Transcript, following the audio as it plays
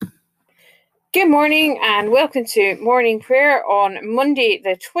Good morning and welcome to morning prayer on Monday,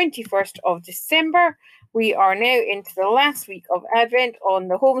 the 21st of December. We are now into the last week of Advent on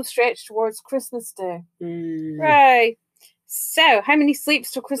the home stretch towards Christmas Day. Right. So, how many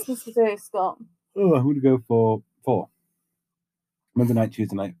sleeps till Christmas Day, Scott? Oh, I'm going to go for 4. Monday night,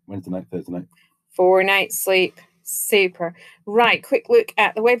 Tuesday night, Wednesday night, Thursday night. 4 nights sleep. Super. Right, quick look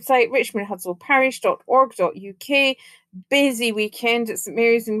at the website, richmondhudsvilleParish.org.uk. Busy weekend at St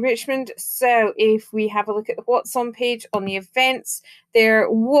Mary's in Richmond. So if we have a look at the What's On page on the events, there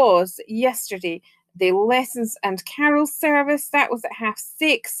was yesterday the Lessons and Carols service. That was at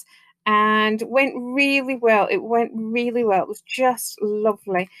 6:30 and went really well. It was just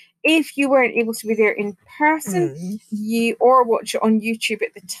lovely. If you weren't able to be there in person, you or watch it on YouTube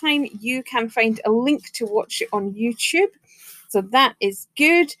at the time, you can find a link to watch it on YouTube. So that is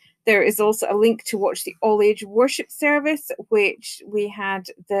good. There is also a link to watch the All Age Worship service, which we had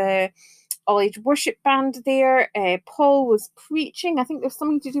the All Age Worship band there. Paul was preaching. I think there's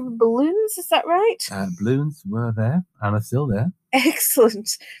something to do with balloons. Is that right? Balloons were there and are still there.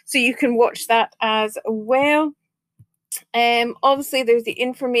 Excellent. So you can watch that as well. Obviously, there's the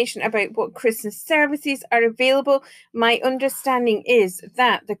information about what Christmas services are available. My understanding is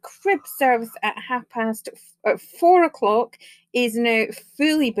that the crib service at 4 o'clock is now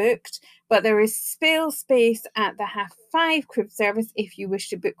fully booked, but there is still space at the 5:30 crib service if you wish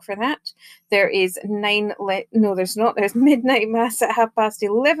to book for that. There is there's not. There's midnight mass at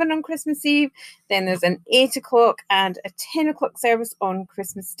 11:30 on Christmas Eve. Then there's an 8 o'clock and a 10 o'clock service on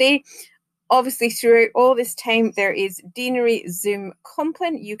Christmas Day. Obviously, throughout all this time, there is Deanery Zoom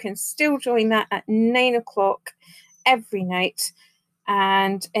Compline. You can still join that at 9 o'clock every night.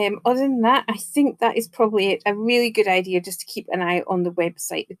 And other than that, I think that is probably it. A really good idea just to keep an eye on the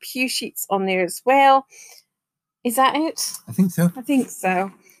website. The pew sheets on there as well. Is that it? I think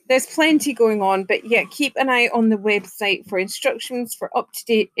so. There's plenty going on, but yeah, keep an eye on the website for instructions, for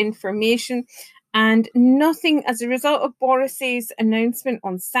up-to-date information. And nothing, as a result of Boris's announcement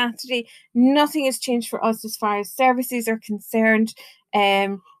on Saturday, nothing has changed for us as far as services are concerned.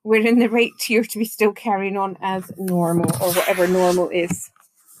 We're in the right tier to be still carrying on as normal, or whatever normal is.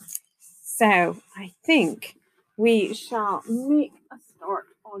 So I think we shall make a start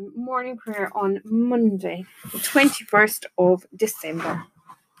on morning prayer on Monday, the 21st of December.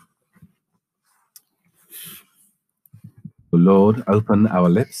 O Lord, open our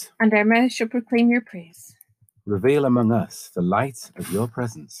lips, and our mouth shall proclaim your praise. Reveal among us the light of your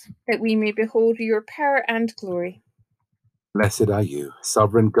presence, that we may behold your power and glory. Blessed are you,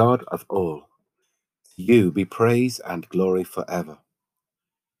 sovereign God of all. To you be praise and glory forever.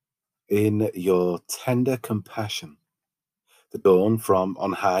 In your tender compassion, the dawn from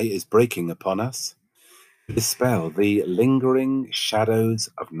on high is breaking upon us. Dispel the lingering shadows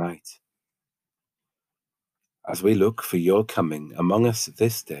of night. As we look for your coming among us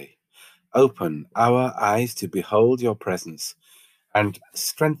this day, open our eyes to behold your presence and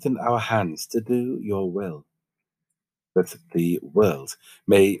strengthen our hands to do your will, that the world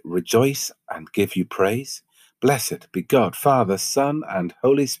may rejoice and give you praise. Blessed be God, Father, Son, and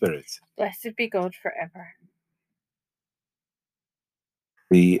Holy Spirit. Blessed be God forever.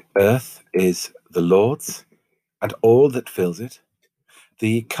 The earth is the Lord's, and all that fills it,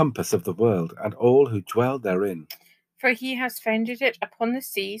 the compass of the world, and all who dwell therein. For he has founded it upon the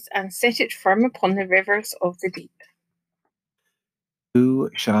seas, and set it firm upon the rivers of the deep. Who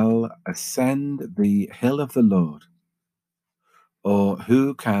shall ascend the hill of the Lord? Or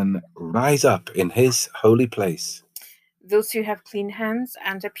who can rise up in his holy place? Those who have clean hands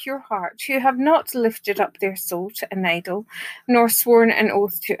and a pure heart, who have not lifted up their soul to an idol, nor sworn an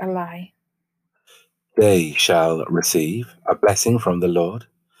oath to a lie. They shall receive a blessing from the Lord,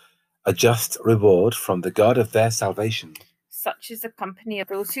 a just reward from the God of their salvation. Such is the company of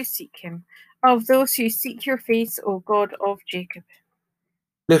those who seek him, of those who seek your face, O God of Jacob.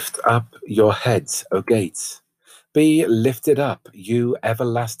 Lift up your heads, O gates. Be lifted up, you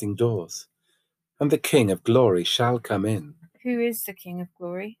everlasting doors, and the King of glory shall come in. Who is the King of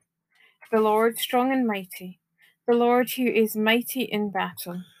glory? The Lord strong and mighty, the Lord who is mighty in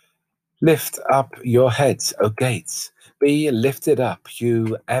battle. Lift up your heads, O gates. Be lifted up,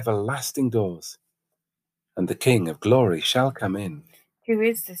 you everlasting doors, and the King of glory shall come in. Who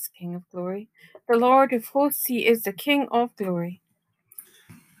is this King of glory? The Lord of hosts, he is the King of glory.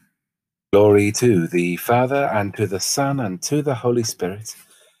 Glory to the Father, and to the Son, and to the Holy Spirit,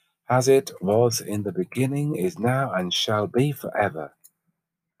 as it was in the beginning, is now, and shall be forever.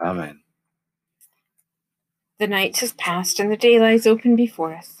 Amen. The night has passed, and the day lies open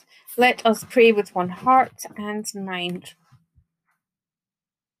before us. Let us pray with one heart and mind.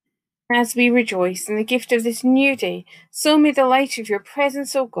 As we rejoice in the gift of this new day, so may the light of your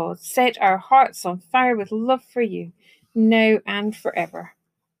presence, O God, set our hearts on fire with love for you, now and forever.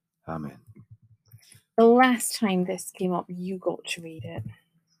 Amen. The last time this came up, you got to read it.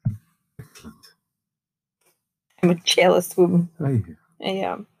 Excellent. I'm a jealous woman. Are you? I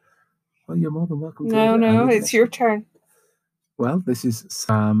am. Well, you're more than welcome to No, read it. it's your turn. Well, this is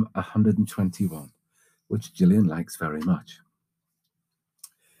Psalm 121, which Gillian likes very much.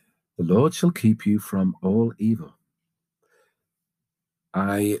 The Lord shall keep you from all evil.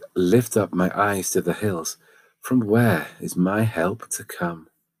 I lift up my eyes to the hills. From where is my help to come?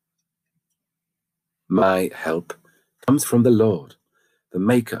 My help comes from the Lord, the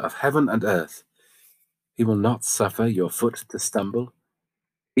maker of heaven and earth. He will not suffer your foot to stumble.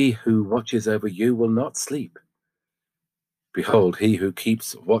 He who watches over you will not sleep. Behold, he who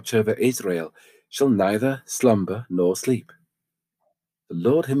keeps watch over Israel shall neither slumber nor sleep. The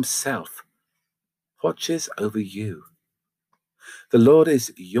Lord himself watches over you. The Lord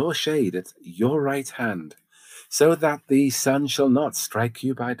is your shade at your right hand, so that the sun shall not strike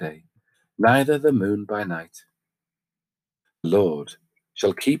you by day, neither the moon by night. The Lord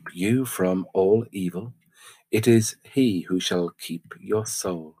shall keep you from all evil. It is he who shall keep your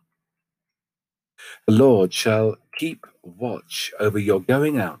soul. The Lord shall keep watch over your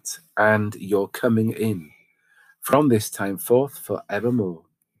going out and your coming in, from this time forth forevermore.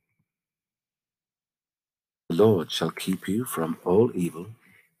 The Lord shall keep you from all evil.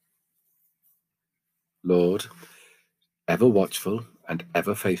 Lord, ever watchful and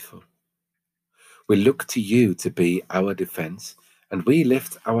ever faithful, we look to you to be our defense, and we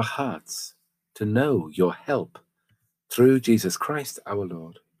lift our hearts to know your help through Jesus Christ our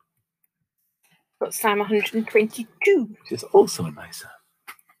Lord. Got Psalm 122. Which is also a nice psalm.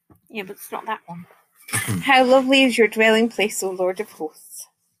 Yeah, but it's not that one. How lovely is your dwelling place, O Lord of hosts.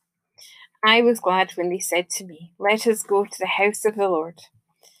 I was glad when they said to me, let us go to the house of the Lord.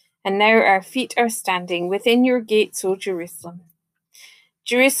 And now our feet are standing within your gates, O Jerusalem.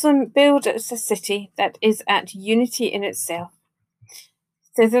 Jerusalem, build as a city that is at unity in itself.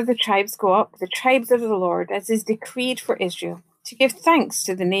 Thither the tribes go up, the tribes of the Lord, as is decreed for Israel, to give thanks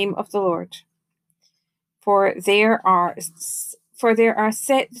to the name of the Lord. For there are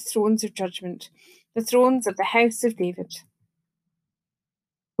set the thrones of judgment, the thrones of the house of David.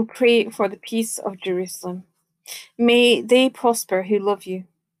 Who pray for the peace of Jerusalem. May they prosper who love you.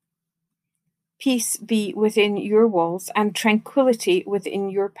 Peace be within your walls and tranquility within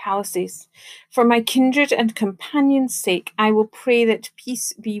your palaces. For my kindred and companions' sake, I will pray that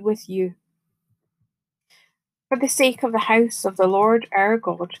peace be with you. For the sake of the house of the Lord our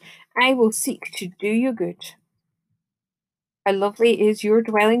God, I will seek to do you good. How lovely is your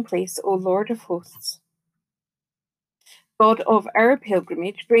dwelling place, O Lord of hosts. God of our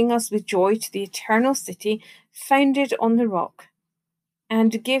pilgrimage, bring us with joy to the eternal city founded on the rock,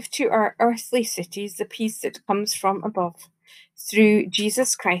 and give to our earthly cities the peace that comes from above, through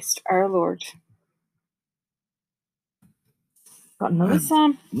Jesus Christ our Lord. Got another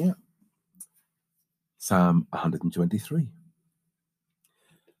psalm? Yeah. Psalm 123.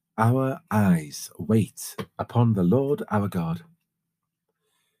 Our eyes wait upon the Lord our God.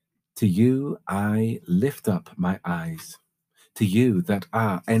 To you I lift up my eyes, to you that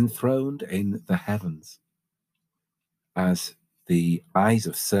are enthroned in the heavens. As the eyes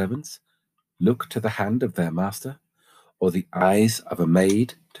of servants look to the hand of their master, or the eyes of a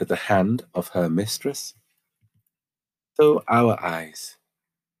maid to the hand of her mistress, so our eyes,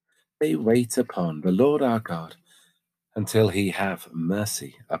 they wait upon the Lord our God, until he have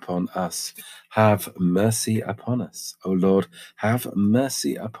mercy upon us. Have mercy upon us, O Lord, have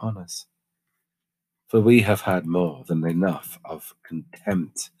mercy upon us. For we have had more than enough of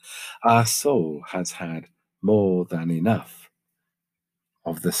contempt. Our soul has had more than enough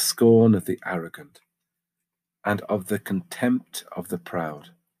of the scorn of the arrogant and of the contempt of the proud.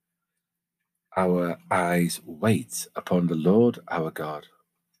 Our eyes wait upon the Lord our God.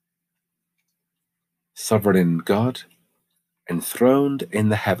 Sovereign God, enthroned in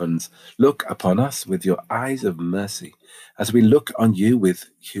the heavens, look upon us with your eyes of mercy, as we look on you with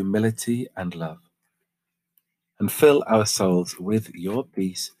humility and love. And fill our souls with your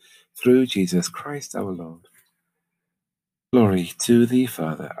peace through Jesus Christ our Lord. Glory to the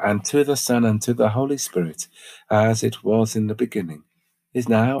Father, and to the Son, and to the Holy Spirit, as it was in the beginning, is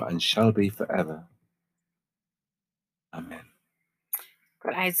now, and shall be forever. Amen.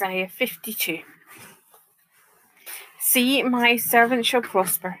 Got Isaiah 52. See, my servant shall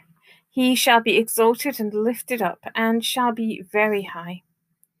prosper. He shall be exalted and lifted up, and shall be very high.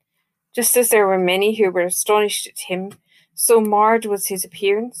 Just as there were many who were astonished at him, So marred was his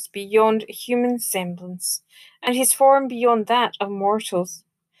appearance beyond human semblance, and his form beyond that of mortals.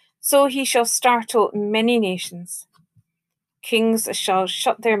 So he shall startle many nations. Kings shall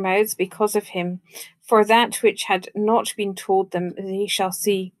shut their mouths because of him, for that which had not been told them they shall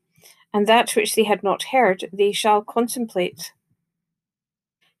see, and that which they had not heard they shall contemplate.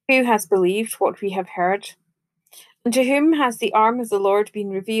 Who has believed what we have heard? And to whom has the arm of the Lord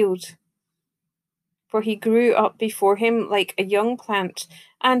been revealed? For he grew up before him like a young plant,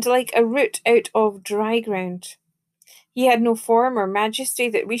 and like a root out of dry ground. He had no form or majesty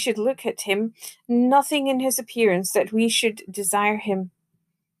that we should look at him, nothing in his appearance that we should desire him.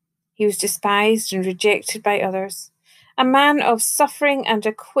 He was despised and rejected by others, a man of suffering and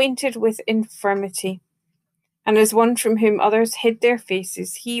acquainted with infirmity. And as one from whom others hid their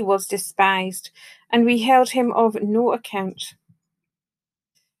faces, he was despised, and we held him of no account.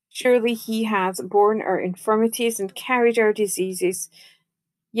 Surely he has borne our infirmities and carried our diseases.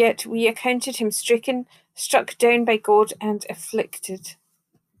 Yet we accounted him stricken, struck down by God, and afflicted.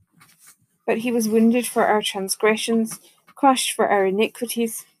 But he was wounded for our transgressions, crushed for our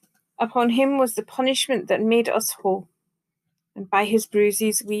iniquities. Upon him was the punishment that made us whole, and by his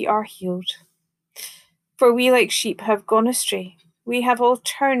bruises we are healed. For we like sheep have gone astray. We have all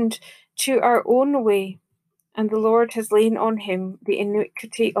turned to our own way, and the Lord has laid on him the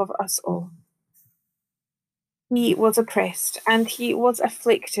iniquity of us all. He was oppressed, and he was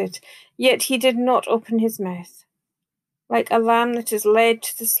afflicted, yet he did not open his mouth. Like a lamb that is led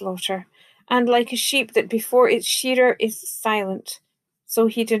to the slaughter, and like a sheep that before its shearer is silent, so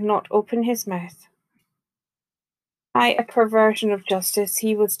he did not open his mouth. By a perversion of justice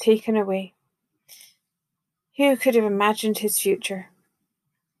he was taken away. Who could have imagined his future?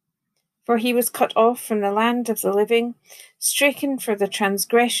 For he was cut off from the land of the living, stricken for the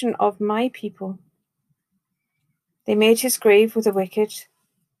transgression of my people. They made his grave with the wicked,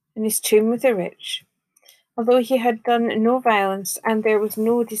 and his tomb with the rich, although he had done no violence, and there was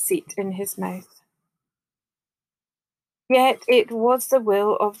no deceit in his mouth. Yet it was the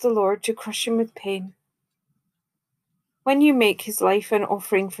will of the Lord to crush him with pain. When you make his life an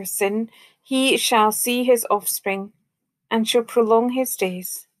offering for sin, he shall see his offspring, and shall prolong his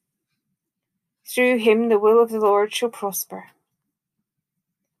days. Through him the will of the Lord shall prosper.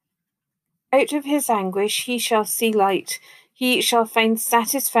 Out of his anguish he shall see light. He shall find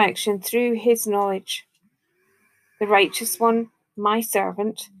satisfaction through his knowledge. The righteous one, my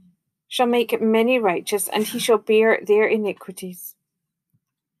servant, shall make many righteous, and he shall bear their iniquities.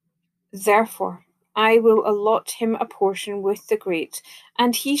 Therefore I will allot him a portion with the great,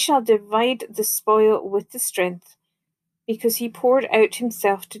 and he shall divide the spoil with the strength, because he poured out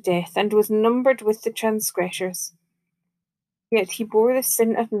himself to death, and was numbered with the transgressors. Yet he bore the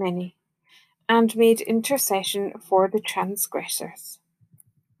sin of many, and made intercession for the transgressors.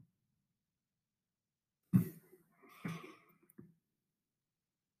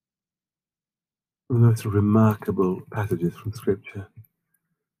 The most remarkable passages from Scripture.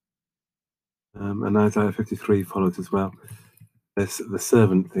 And Isaiah 53 follows as well. There's the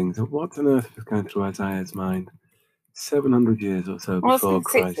servant things. What on earth was going through Isaiah's mind 700 years or so before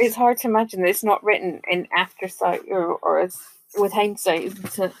Christ? It's hard to imagine that it's not written in aftersight or as with hindsight,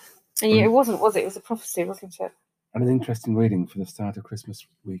 isn't it? And yeah, it wasn't, was it? It was a prophecy, wasn't it? And an interesting reading for the start of Christmas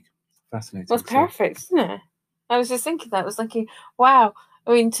week. Fascinating. Well, it's perfect, isn't it? I was just thinking that. I was thinking, wow,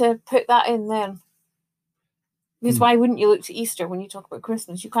 I mean, to put that in then. Because why wouldn't you look to Easter when you talk about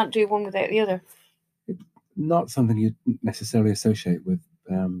Christmas? You can't do one without the other. Not something you necessarily associate with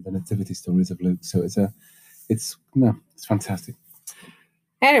the nativity stories of Luke. So it's fantastic.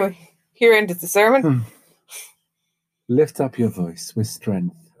 Anyway, here ended the sermon. Lift up your voice with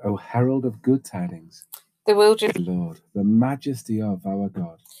strength, O herald of good tidings. The wilderness, Lord, the majesty of our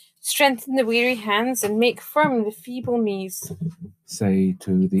God. Strengthen the weary hands and make firm the feeble knees. Say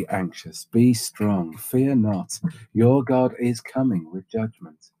to the anxious, be strong, fear not. Your God is coming with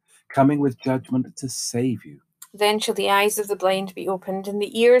judgment to save you. Then shall the eyes of the blind be opened, and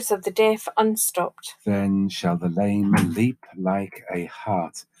the ears of the deaf unstopped. Then shall the lame leap like a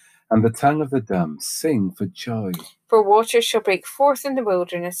hart, and the tongue of the dumb sing for joy. For waters shall break forth in the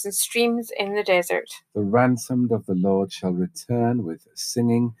wilderness, and streams in the desert. The ransomed of the Lord shall return with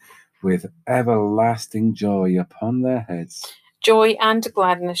singing, with everlasting joy upon their heads. Joy and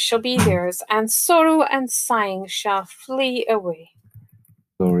gladness shall be theirs, and sorrow and sighing shall flee away.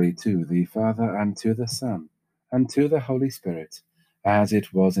 Glory to the Father, and to the Son, and to the Holy Spirit, as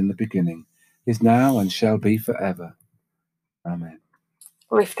it was in the beginning, is now, and shall be forever. Amen.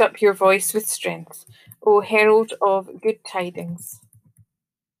 Lift up your voice with strength, O herald of good tidings.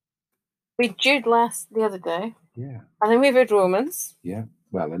 We Jude the other day. Yeah. And then we've had Romans. Yeah.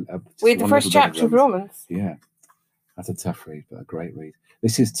 Well, We had the first chapter of Romans. Yeah. That's a tough read, but a great read.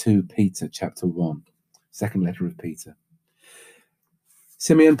 This is 2 Peter chapter 1, second letter of Peter.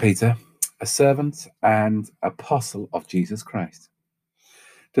 Simeon Peter, a servant and apostle of Jesus Christ,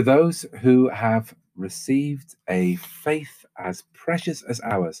 to those who have received a faith as precious as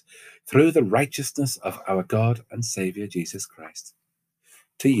ours through the righteousness of our God and Saviour Jesus Christ.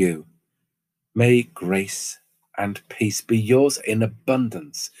 To you, may grace and peace be yours in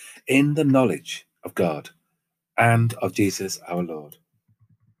abundance in the knowledge of God and of Jesus our Lord.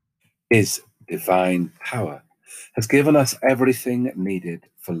 His divine power has given us everything needed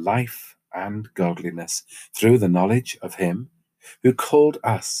for life and godliness through the knowledge of Him who called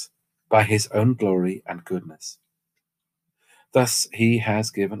us by His own glory and goodness. Thus He has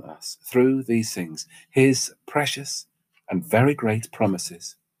given us, through these things, His precious and very great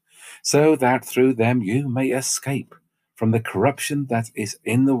promises, so that through them you may escape from the corruption that is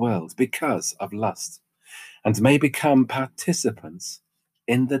in the world because of lust, and may become participants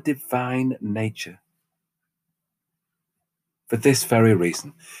in the divine nature. For this very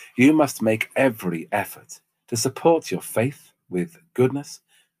reason, you must make every effort to support your faith with goodness,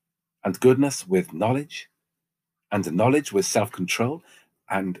 and goodness with knowledge, and knowledge with self-control,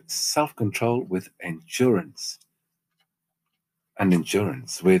 and self-control with endurance, and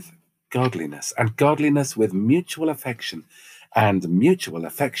endurance with godliness, and godliness with mutual affection, and mutual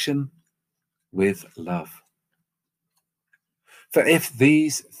affection with love. For if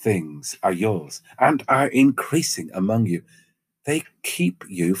these things are yours and are increasing among you, they keep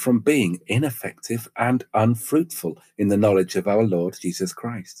you from being ineffective and unfruitful in the knowledge of our Lord Jesus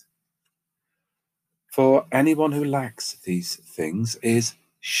Christ. For anyone who lacks these things is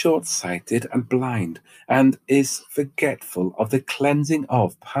short-sighted and blind, and is forgetful of the cleansing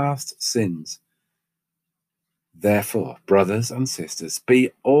of past sins. Therefore, brothers and sisters,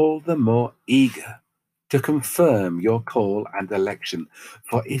 be all the more eager to confirm your call and election,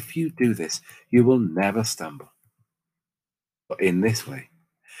 for if you do this, you will never stumble. In this way,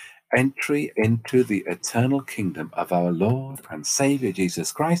 entry into the eternal kingdom of our Lord and Saviour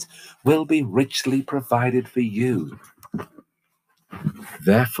Jesus Christ will be richly provided for you.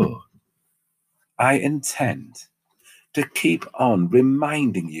 Therefore, I intend to keep on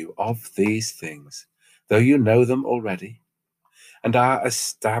reminding you of these things, though you know them already, and are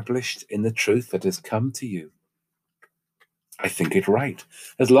established in the truth that has come to you. I think it right,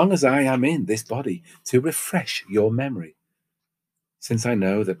 as long as I am in this body, to refresh your memory, since I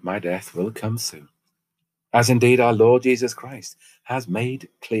know that my death will come soon, as indeed our Lord Jesus Christ has made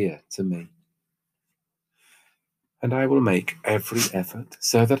clear to me. And I will make every effort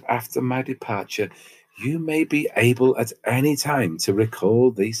so that after my departure you may be able at any time to recall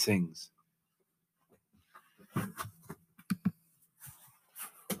these things.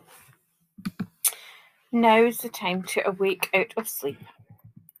 Now is the time to awake out of sleep.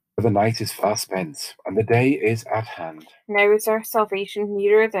 For the night is far spent, and the day is at hand. Now is our salvation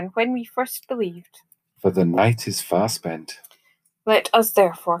nearer than when we first believed. For the night is far spent. Let us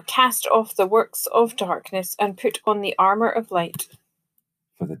therefore cast off the works of darkness and put on the armour of light.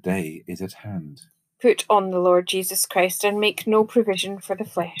 For the day is at hand. Put on the Lord Jesus Christ and make no provision for the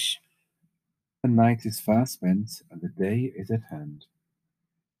flesh. The night is far spent, and the day is at hand.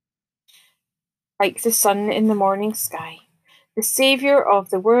 Like the sun in the morning sky, the Saviour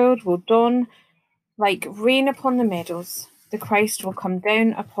of the world will dawn like rain upon the meadows. The Christ will come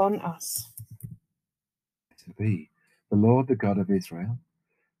down upon us. To be the Lord, the God of Israel,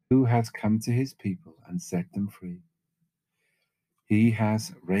 who has come to his people and set them free. He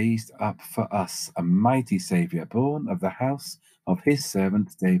has raised up for us a mighty Saviour, born of the house of his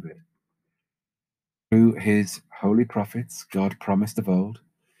servant David. Through his holy prophets, God promised of old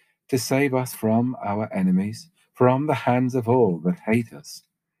to save us from our enemies, from the hands of all that hate us,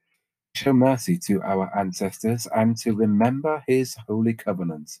 show mercy to our ancestors, and to remember his holy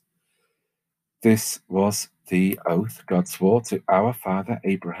covenant. This was the oath God swore to our father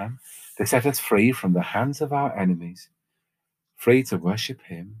Abraham, to set us free from the hands of our enemies, free to worship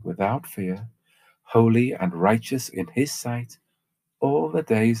him without fear, holy and righteous in his sight all the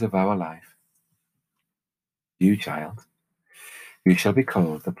days of our life. You, child, you shall be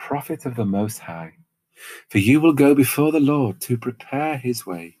called the prophet of the Most High, for you will go before the Lord to prepare his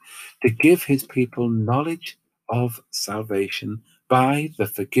way, to give his people knowledge of salvation by the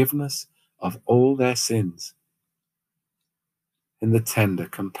forgiveness of all their sins. In the tender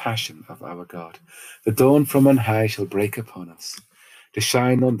compassion of our God, the dawn from on high shall break upon us, to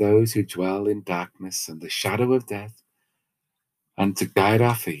shine on those who dwell in darkness and the shadow of death, and to guide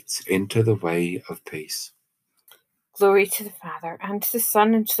our feet into the way of peace. Glory to the Father, and to the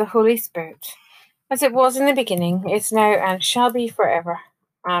Son, and to the Holy Spirit, as it was in the beginning, is now, and shall be forever.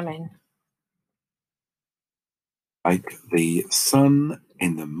 Amen. Like the sun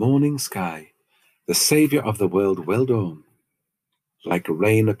in the morning sky, the Saviour of the world will dawn. Like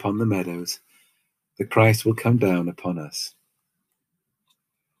rain upon the meadows, the Christ will come down upon us.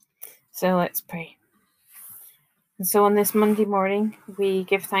 So let's pray. And so on this Monday morning, we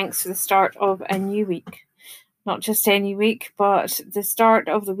give thanks for the start of a new week. Not just any week, but the start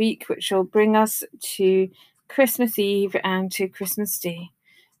of the week which will bring us to Christmas Eve and to Christmas Day.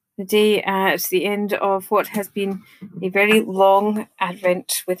 The day at the end of what has been a very long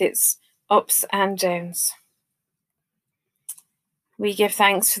Advent with its ups and downs. We give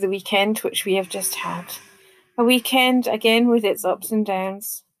thanks for the weekend which we have just had. A weekend again with its ups and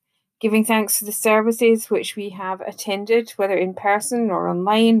downs. Giving thanks for the services which we have attended, whether in person or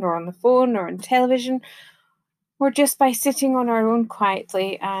online or on the phone or on television, or just by sitting on our own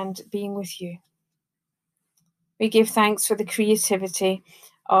quietly and being with you. We give thanks for the creativity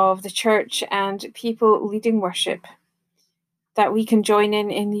of the church and people leading worship, that we can join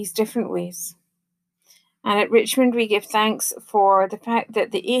in these different ways. And at Richmond, we give thanks for the fact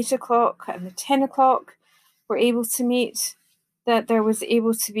that the 8 o'clock and the 10 o'clock were able to meet, that there was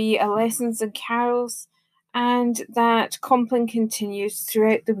able to be a lessons and carols, and that Compline continues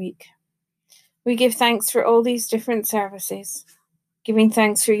throughout the week. We give thanks for all these different services, giving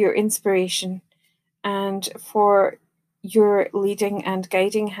thanks for your inspiration and for your leading and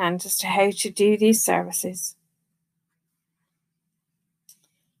guiding hand as to how to do these services.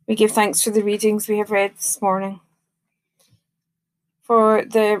 We give thanks for the readings we have read this morning, for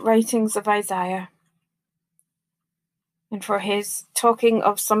the writings of Isaiah, and for his talking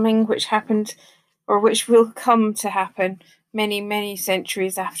of something which happened or which will come to happen many, many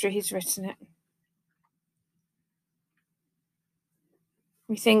centuries after he's written it.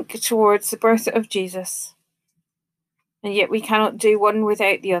 We think towards the birth of Jesus, and yet we cannot do one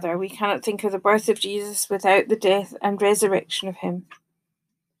without the other. We cannot think of the birth of Jesus without the death and resurrection of him.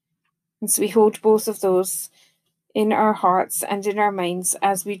 And so we hold both of those in our hearts and in our minds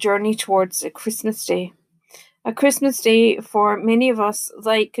as we journey towards a Christmas Day. A Christmas Day for many of us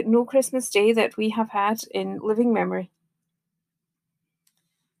like no Christmas Day that we have had in living memory.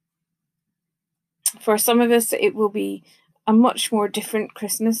 For some of us, it will be a much more different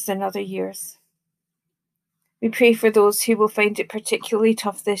Christmas than other years. We pray for those who will find it particularly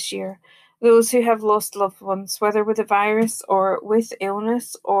tough this year, those who have lost loved ones, whether with a virus or with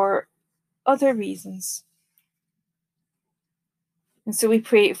illness or other reasons. And so we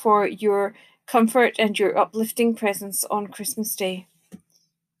pray for your comfort and your uplifting presence on Christmas Day.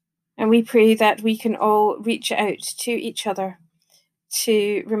 And we pray that we can all reach out to each other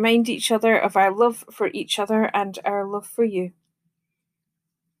to remind each other of our love for each other and our love for you.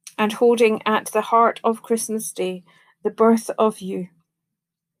 And holding at the heart of Christmas Day the birth of you.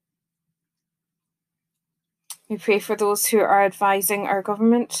 We pray for those who are advising our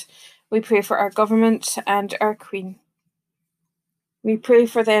government. We pray for our government and our Queen. We pray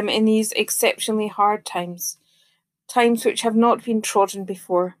for them in these exceptionally hard times, times which have not been trodden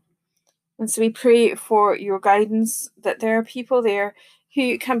before. And so we pray for your guidance, that there are people there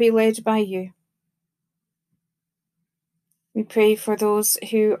who can be led by you. We pray for those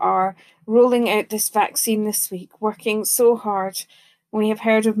who are rolling out this vaccine this week, working so hard. We have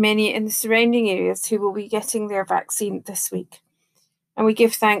heard of many in the surrounding areas who will be getting their vaccine this week. And we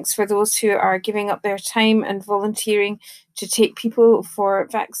give thanks for those who are giving up their time and volunteering to take people for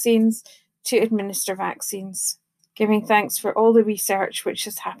vaccines, to administer vaccines. Giving thanks for all the research which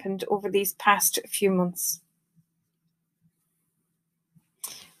has happened over these past few months.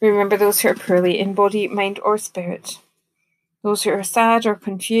 Remember those who are poorly in body, mind, or spirit. Those who are sad or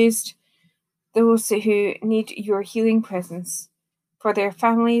confused. Those who need your healing presence for their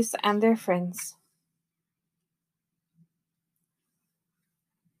families and their friends.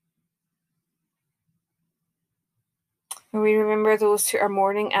 And we remember those who are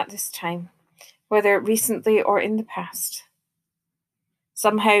mourning at this time, whether recently or in the past.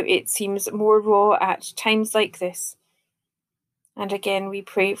 Somehow it seems more raw at times like this. And again, we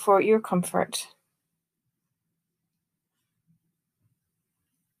pray for your comfort.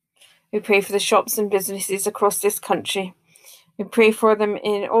 We pray for the shops and businesses across this country. We pray for them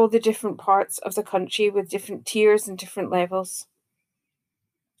in all the different parts of the country with different tiers and different levels.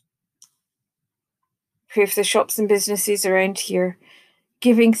 Pray for the shops and businesses around here,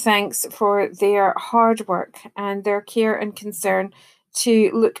 giving thanks for their hard work and their care and concern to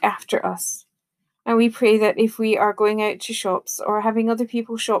look after us. And we pray that if we are going out to shops or having other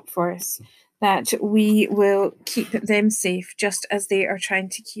people shop for us, that we will keep them safe just as they are trying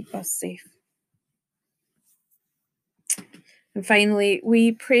to keep us safe. And finally,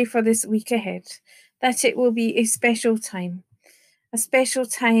 we pray for this week ahead, that it will be a special time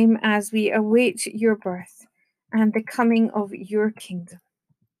as we await your birth and the coming of your kingdom.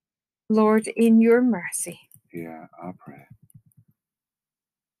 Lord, in your mercy, hear our prayer.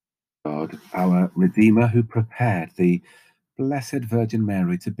 God, our Redeemer, who prepared the Blessed Virgin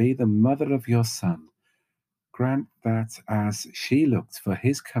Mary to be the mother of your Son, grant that as she looked for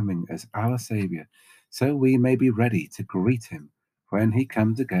his coming as our Saviour, so we may be ready to greet him when he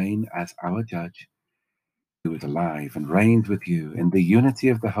comes again as our Judge, who is alive and reigns with you in the unity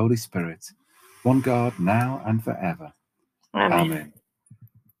of the Holy Spirit, one God, now and forever. Amen.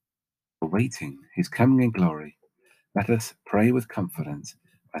 Awaiting his coming in glory, let us pray with confidence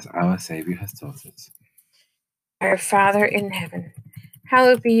as our Saviour has taught us. Our Father in heaven,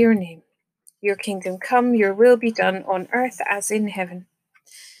 hallowed be your name. Your kingdom come, your will be done on earth as in heaven.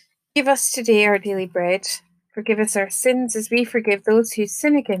 Give us today our daily bread. Forgive us our sins as we forgive those who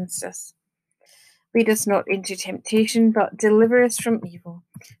sin against us. Lead us not into temptation, but deliver us from evil.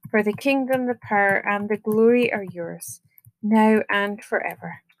 For the kingdom, the power, and the glory are yours, now and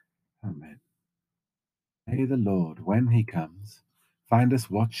forever. Amen. May the Lord, when he comes, find us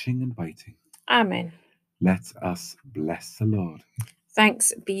watching and waiting. Amen. Let us bless the Lord.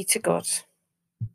 Thanks be to God.